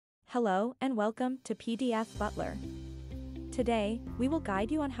Hello and welcome to PDF Butler. Today, we will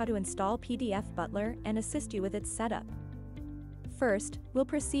guide you on how to install PDF Butler and assist you with its setup. First, we'll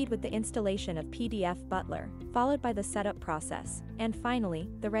proceed with the installation of PDF Butler, followed by the setup process, and finally,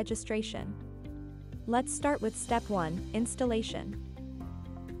 the registration. Let's start with Step 1, Installation.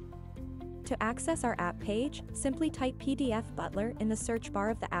 To access our app page, simply type PDF Butler in the search bar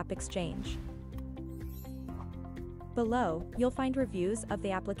of the AppExchange. Below, you'll find reviews of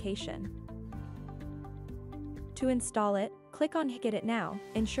the application. To install it, click on Get It Now,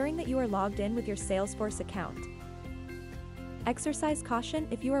 ensuring that you are logged in with your Salesforce account. Exercise caution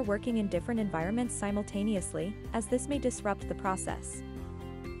if you are working in different environments simultaneously, as this may disrupt the process.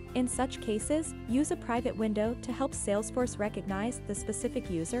 In such cases, use a private window to help Salesforce recognize the specific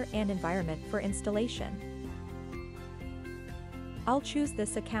user and environment for installation. I'll choose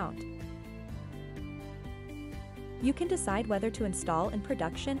this account. You can decide whether to install in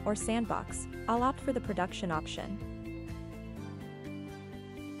production or sandbox. I'll opt for the production option.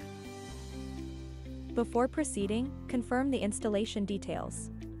 Before proceeding, confirm the installation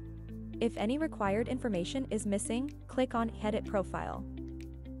details. If any required information is missing, click on Edit Profile.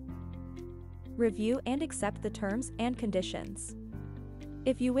 Review and accept the terms and conditions.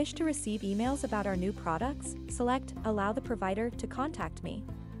 If you wish to receive emails about our new products, select Allow the provider to contact me.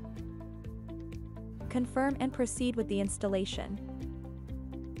 Confirm and proceed with the installation.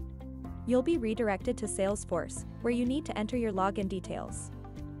 You'll be redirected to Salesforce, where you need to enter your login details.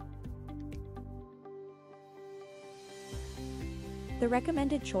 The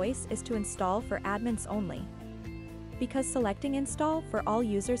recommended choice is to install for admins only, because selecting Install for all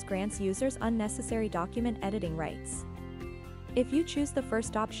users grants users unnecessary document editing rights. If you choose the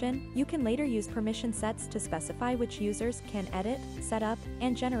first option, you can later use permission sets to specify which users can edit, set up,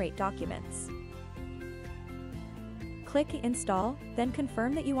 and generate documents. Click Install, then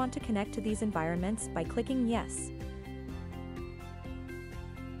confirm that you want to connect to these environments by clicking Yes.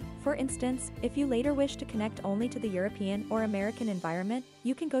 For instance, if you later wish to connect only to the European or American environment,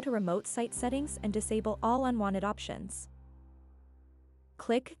 you can go to Remote Site Settings and disable all unwanted options.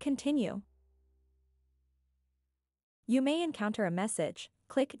 Click Continue. You may encounter a message.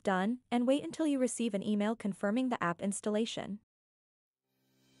 Click Done, and wait until you receive an email confirming the app installation.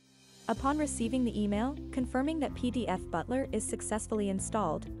 Upon receiving the email, confirming that PDF Butler is successfully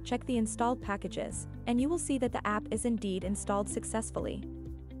installed, check the installed packages, and you will see that the app is indeed installed successfully.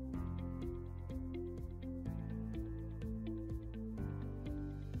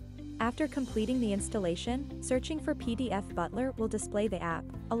 After completing the installation, searching for PDF Butler will display the app,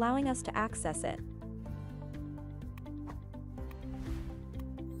 allowing us to access it.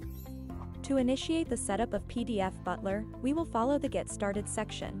 To initiate the setup of PDF Butler, we will follow the Get Started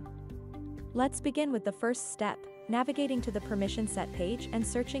section. Let's begin with the first step, navigating to the permission set page and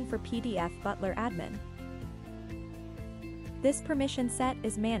searching for PDF Butler Admin. This permission set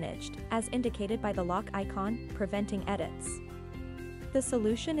is managed, as indicated by the lock icon, preventing edits. The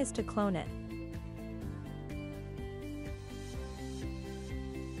solution is to clone it.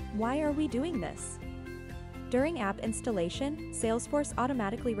 Why are we doing this? During app installation, Salesforce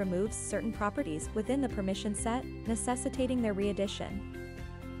automatically removes certain properties within the permission set, necessitating their re-addition.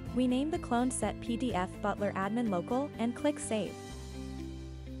 We name the cloned set PDF Butler Admin Local and click Save.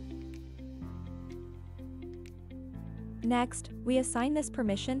 Next, we assign this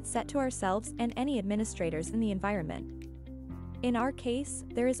permission set to ourselves and any administrators in the environment. In our case,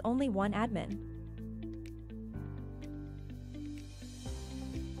 there is only one admin.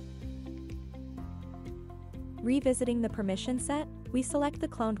 Revisiting the permission set, we select the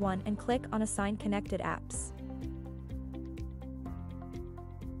cloned one and click on Assign Connected Apps.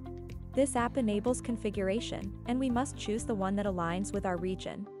 This app enables configuration, and we must choose the one that aligns with our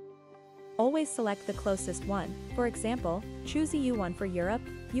region. Always select the closest one. For example, choose EU one for Europe,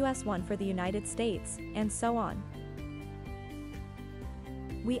 US one for the United States, and so on.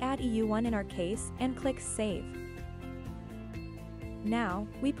 We add EU one in our case and click Save. Now,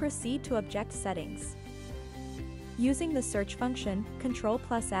 we proceed to Object Settings. Using the search function,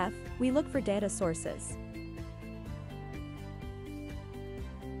 Ctrl+F, we look for data sources.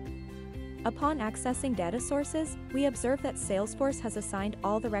 Upon accessing data sources, we observe that Salesforce has assigned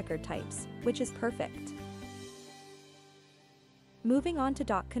all the record types, which is perfect. Moving on to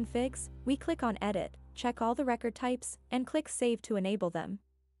doc configs, we click on Edit, check all the record types, and click Save to enable them.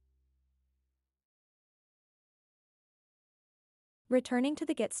 Returning to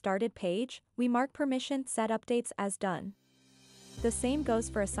the Get Started page, we mark permission set updates as done. The same goes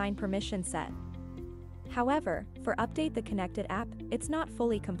for Assign Permission Set. However, for Update the Connected App, it's not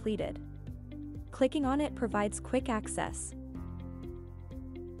fully completed. Clicking on it provides quick access.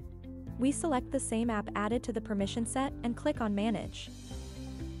 We select the same app added to the permission set and click on Manage.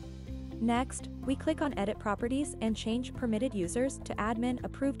 Next, we click on Edit Properties and change permitted users to admin.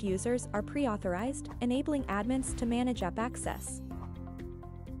 Approved users are pre-authorized, enabling admins to manage app access.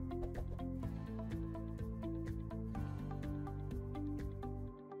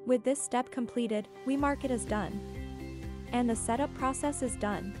 With this step completed, we mark it as done. And the setup process is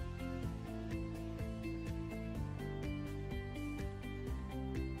done.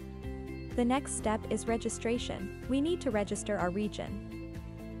 The next step is registration. We need to register our region.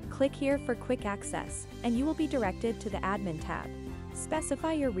 Click here for quick access, and you will be directed to the Admin tab.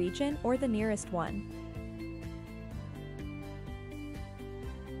 Specify your region or the nearest one.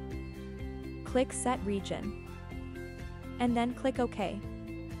 Click Set Region. And then click OK.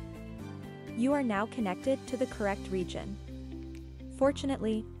 You are now connected to the correct region.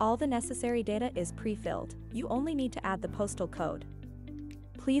 Fortunately, all the necessary data is pre-filled. You only need to add the postal code.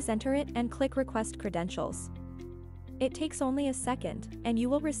 Please enter it and click Request Credentials. It takes only a second, and you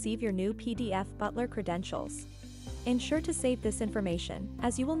will receive your new PDF Butler credentials. Ensure to save this information,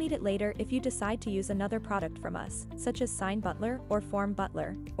 as you will need it later if you decide to use another product from us, such as Sign Butler or Form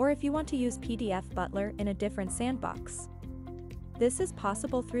Butler, or if you want to use PDF Butler in a different sandbox. This is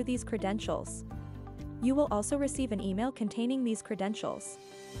possible through these credentials. You will also receive an email containing these credentials.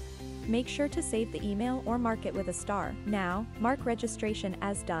 Make sure to save the email or mark it with a star. Now, mark registration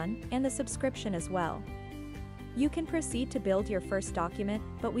as done, and the subscription as well. You can proceed to build your first document,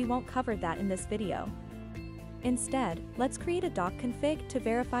 but we won't cover that in this video. Instead, let's create a doc config to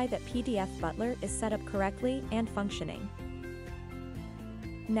verify that PDF Butler is set up correctly and functioning.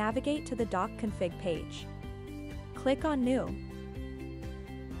 Navigate to the doc config page. Click on New.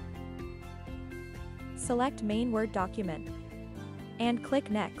 Select Main Word Document. And click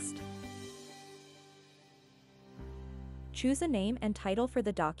Next. Choose a name and title for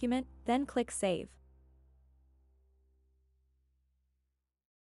the document, then click Save.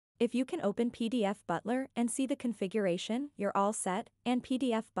 If you can open PDF Butler and see the configuration, you're all set, and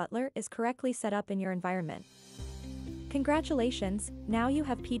PDF Butler is correctly set up in your environment. Congratulations, now you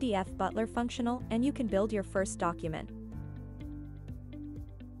have PDF Butler functional and you can build your first document.